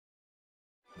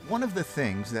One of the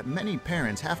things that many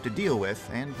parents have to deal with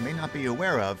and may not be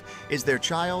aware of is their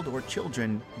child or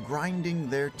children grinding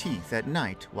their teeth at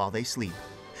night while they sleep.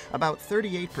 About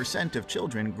 38% of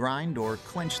children grind or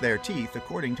clench their teeth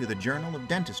according to the Journal of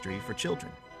Dentistry for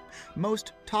Children.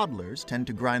 Most toddlers tend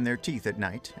to grind their teeth at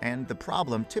night, and the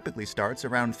problem typically starts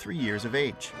around 3 years of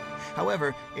age.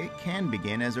 However, it can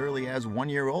begin as early as 1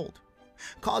 year old.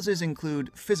 Causes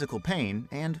include physical pain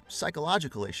and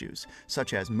psychological issues,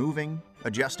 such as moving,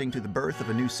 adjusting to the birth of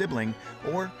a new sibling,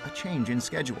 or a change in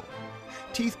schedule.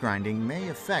 Teeth grinding may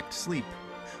affect sleep.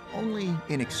 Only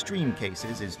in extreme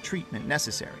cases is treatment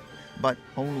necessary, but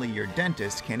only your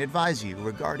dentist can advise you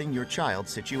regarding your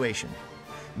child's situation.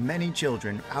 Many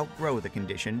children outgrow the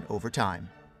condition over time.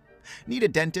 Need a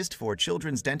dentist for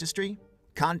children's dentistry?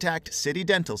 Contact City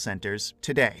Dental Centers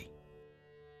today.